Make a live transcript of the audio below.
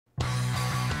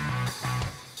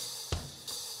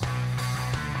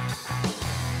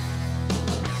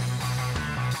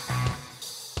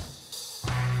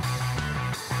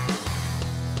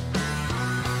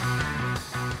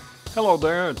Hello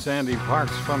there, it's Andy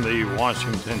Parks from the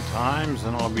Washington Times,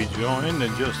 and I'll be joined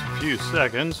in just a few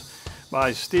seconds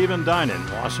by Stephen Dinan,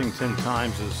 Washington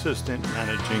Times Assistant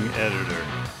Managing Editor.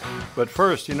 But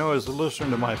first, as a listener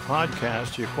to my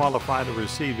podcast, you qualify to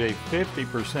receive a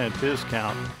 50%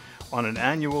 discount on an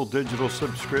annual digital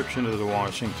subscription to the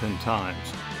Washington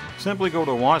Times. Simply go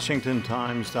to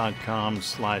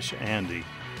washingtontimes.com/Andy.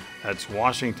 That's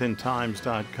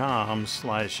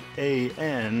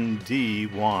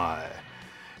washingtontimes.com/ANDY.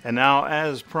 And now,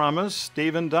 as promised,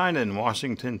 Stephen Dinan,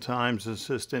 Washington Times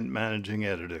Assistant Managing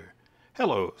Editor.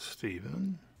 Hello,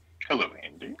 Stephen. Hello,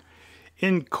 Andy.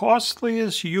 In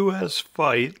costliest U.S.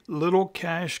 fight, little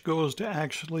cash goes to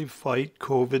actually fight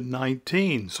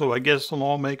COVID-19. So I guess the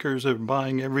lawmakers are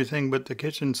buying everything but the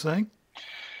kitchen sink?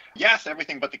 Yes,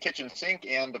 everything but the kitchen sink,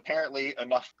 and apparently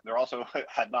enough. They also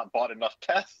had not bought enough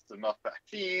tests, enough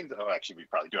vaccines. Oh, actually, we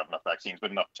probably do have enough vaccines,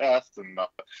 but enough tests,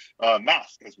 enough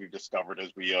masks, as we've discovered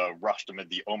as we rushed amid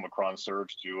the Omicron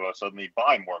surge to suddenly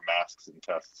buy more masks and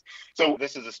tests. So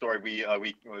this is a story we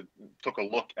took a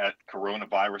look at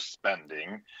coronavirus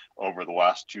spending over the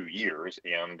last 2 years,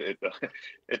 and it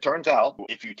turns out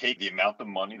if you take the amount of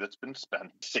money that's been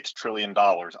spent, $6 trillion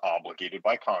obligated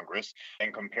by Congress,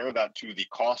 and compare that to the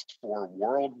cost for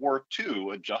World War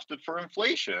II, adjusted for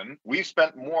inflation, we've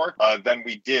spent more than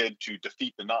we did to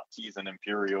defeat the Nazis in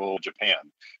Imperial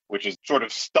Japan, which is sort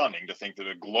of stunning to think that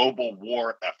a global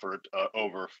war effort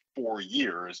over 4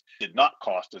 years did not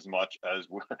cost as much as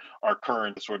our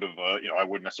current sort of, I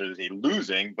wouldn't necessarily say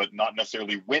losing, but not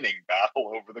necessarily winning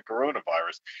battle over the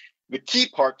coronavirus. The key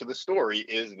part to the story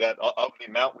is that of the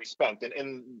amount we spent,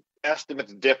 and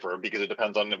estimates differ because it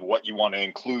depends on what you want to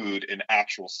include in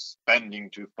actual spending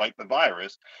to fight the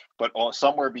virus, but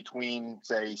somewhere between,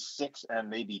 say, 6 and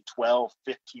maybe 12,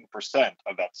 15%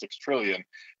 of that 6 trillion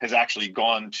has actually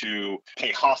gone to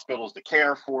pay hospitals to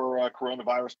care for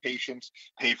coronavirus patients,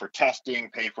 pay for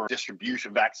testing, pay for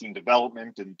distribution, vaccine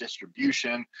development and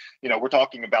distribution. We're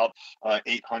talking about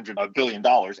 $800 billion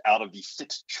out of the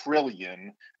 6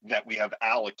 trillion that we have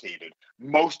allocated.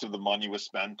 Most of the money was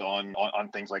spent on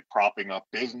things like propping up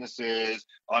businesses,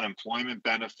 unemployment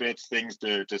benefits, things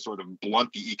to sort of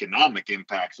blunt the economic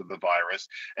impacts of the virus.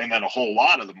 And then a whole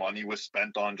lot of the money was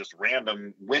spent on just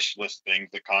random wish list things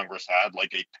that Congress had,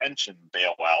 like a pension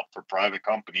bailout for private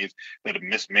companies that have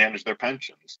mismanaged their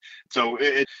pensions. So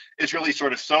it's really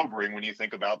sort of sobering when you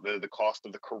think about the cost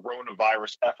of the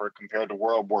coronavirus effort compared to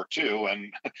World War II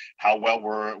and how well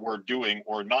we're doing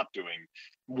or not doing.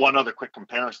 One other quick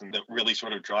comparison that really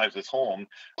sort of drives this home.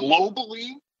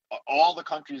 Globally, all the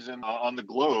countries on the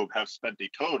globe have spent a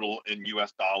total in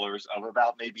US dollars of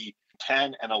about maybe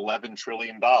 10 and 11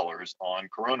 trillion dollars on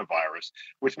coronavirus,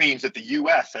 which means that the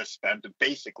US has spent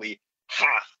basically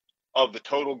half of the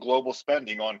total global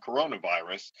spending on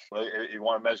coronavirus. If you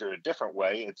want to measure it a different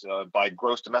way, it's by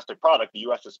gross domestic product. The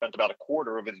US has spent about a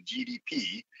quarter of its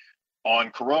GDP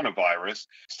on coronavirus.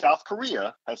 South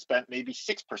Korea has spent maybe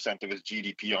 6% of its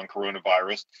GDP on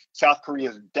coronavirus. South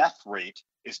Korea's death rate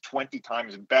is 20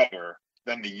 times better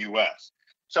than the US.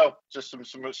 So just some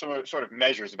sort of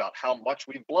measures about how much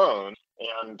we've blown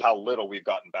and how little we've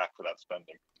gotten back for that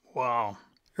spending. Wow.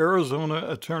 Arizona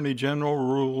Attorney General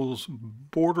rules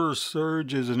border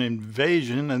surge is an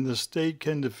invasion and the state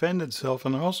can defend itself.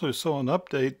 And I also saw an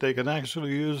update they can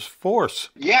actually use force.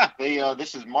 Yeah,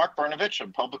 this is Mark Brnovich, a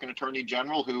Republican Attorney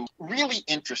General, who really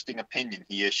interesting opinion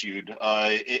he issued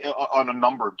on a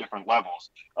number of different levels.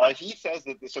 He says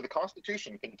that the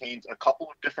Constitution contains a couple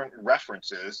of different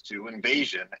references to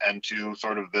invasion and to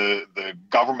sort of the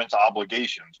government's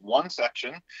obligations. One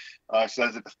section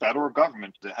says that the federal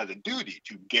government has a duty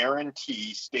to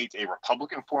guarantee states a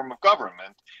republican form of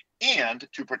government and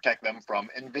to protect them from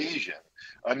invasion.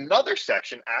 Another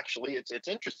section, actually, it's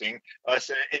interesting,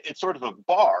 it's sort of a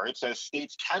bar. It says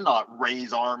states cannot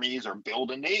raise armies or build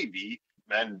a navy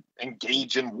and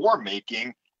engage in war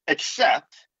making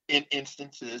except in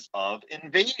instances of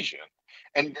invasion.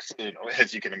 And this,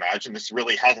 as you can imagine, this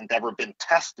really hasn't ever been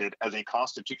tested as a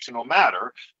constitutional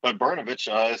matter. But Brnovich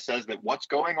says that what's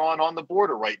going on the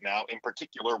border right now, in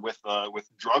particular with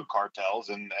drug cartels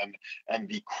and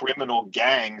the criminal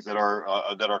gangs that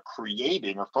are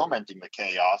creating or fomenting the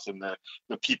chaos and the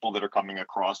people that are coming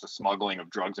across, the smuggling of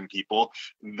drugs and people,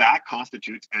 that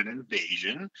constitutes an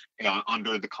invasion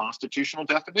under the constitutional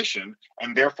definition.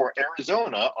 And therefore,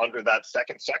 Arizona, under that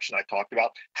second section I talked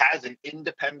about, has an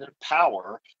independent power,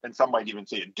 and some might even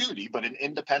say a duty, but an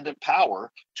independent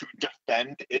power to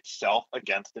defend itself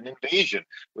against an invasion.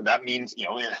 That means,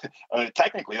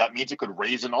 technically, that means it could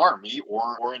raise an army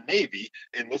or a navy.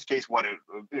 In this case, what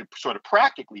it sort of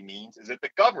practically means is that the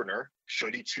governor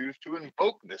should he choose to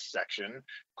invoke this section,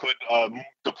 could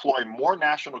deploy more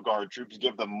National Guard troops,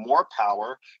 give them more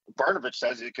power. Brnovich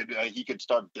says he could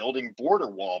start building border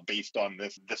wall based on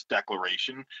this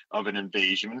declaration of an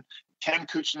invasion. Ken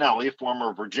Cuccinelli, a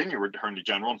former Virginia Attorney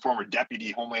General and former Deputy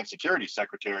Homeland Security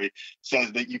Secretary,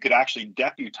 says that you could actually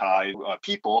deputize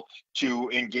people to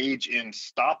engage in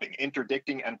stopping,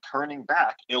 interdicting, and turning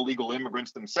back illegal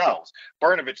immigrants themselves.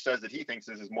 Brnovich says that he thinks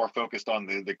this is more focused on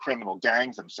the criminal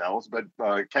gangs themselves, but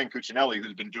Ken Cuccinelli,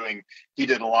 he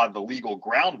did a lot of the legal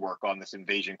groundwork on this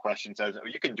invasion question, says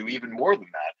you can do even more than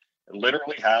that.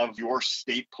 Literally have your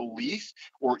state police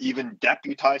or even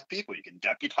deputized people. You can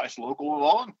deputize local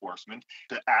law enforcement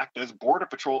to act as border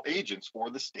patrol agents for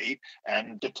the state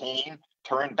and detain,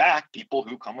 turn back people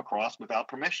who come across without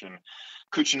permission.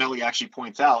 Cuccinelli actually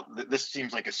points out that this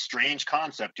seems like a strange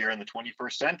concept here in the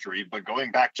 21st century, but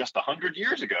going back just 100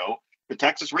 years ago, the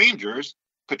Texas Rangers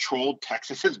patrolled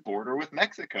Texas's border with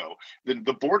Mexico.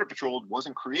 The Border Patrol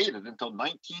wasn't created until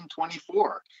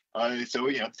 1924. So,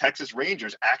 Texas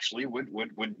Rangers actually would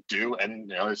do,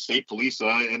 and state police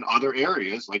in other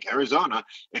areas like Arizona,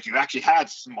 if you actually had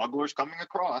smugglers coming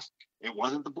across, it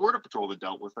wasn't the Border Patrol that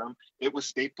dealt with them, it was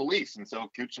state police. And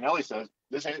so Cuccinelli says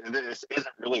this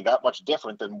isn't really that much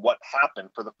different than what happened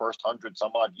for the first 100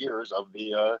 some odd years of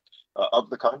the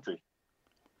country.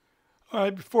 All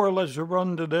right, before I let you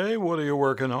run today, what are you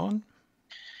working on?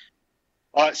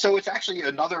 So it's actually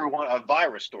another one, a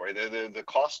virus story. The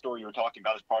cost story you were talking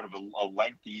about is part of a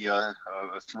lengthy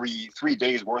three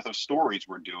days worth of stories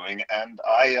we're doing, and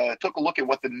I took a look at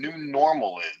what the new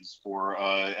normal is for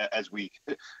as we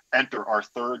enter our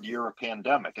third year of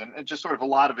pandemic, and just sort of a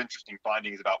lot of interesting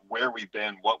findings about where we've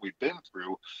been, what we've been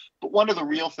through. But one of the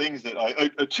real things that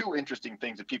two interesting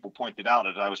things that people pointed out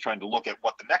as I was trying to look at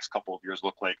what the next couple of years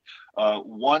look like.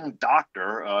 One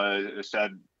doctor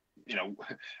said,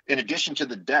 in addition to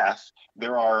the death,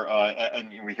 there are,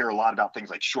 and we hear a lot about things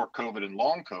like short COVID and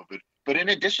long COVID, but in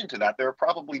addition to that, there are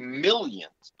probably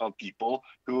millions of people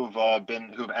who've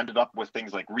ended up with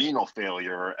things like renal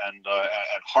failure and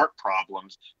heart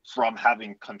problems from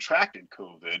having contracted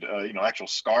COVID, actual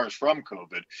scars from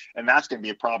COVID. And that's going to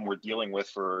be a problem we're dealing with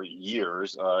for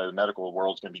years. The medical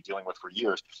world's going to be dealing with for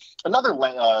years. Another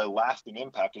lasting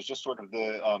impact is just sort of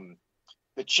the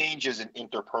changes in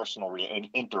interpersonal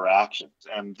interactions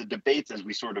and the debates as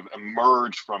we sort of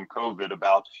emerge from COVID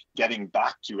about getting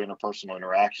back to interpersonal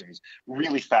interactions,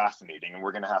 really fascinating. And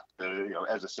we're going to have to,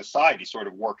 as a society, sort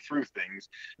of work through things.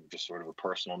 Just sort of a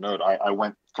personal note, I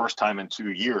went, first time in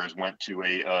 2 years, went to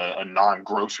a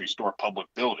non-grocery store public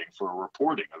building for a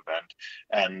reporting event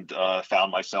and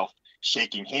found myself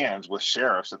shaking hands with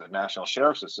sheriffs at the National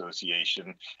Sheriff's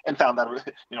Association, and found that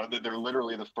they're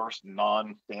literally the first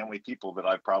non-family people that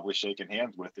I've probably shaken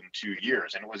hands with in 2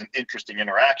 years. And it was an interesting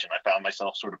interaction. I found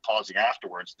myself sort of pausing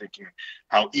afterwards, thinking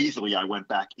how easily I went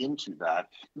back into that.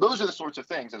 Those are the sorts of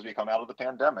things as we come out of the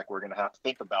pandemic, we're going to have to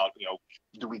think about,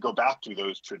 do we go back to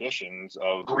those traditions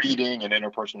of greeting and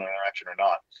interpersonal interaction or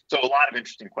not? So a lot of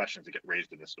interesting questions that get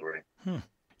raised in this story.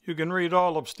 You can read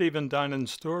all of Stephen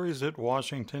Dinan's stories at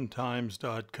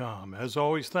WashingtonTimes.com. As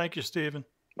always, thank you, Stephen.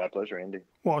 My pleasure, Andy.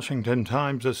 Washington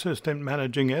Times Assistant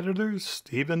Managing Editor,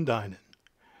 Stephen Dinan.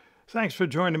 Thanks for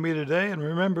joining me today, and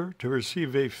remember to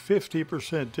receive a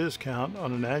 50% discount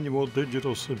on an annual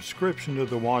digital subscription to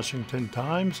the Washington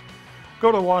Times.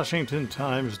 Go to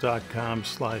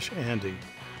WashingtonTimes.com/Andy.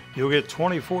 You'll get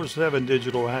 24/7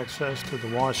 digital access to the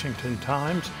Washington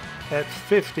Times at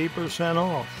 50%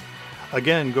 off.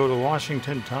 Again, go to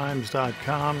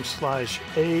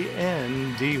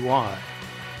WashingtonTimes.com/ANDY.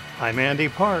 I'm Andy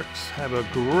Parks. Have a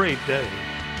great day.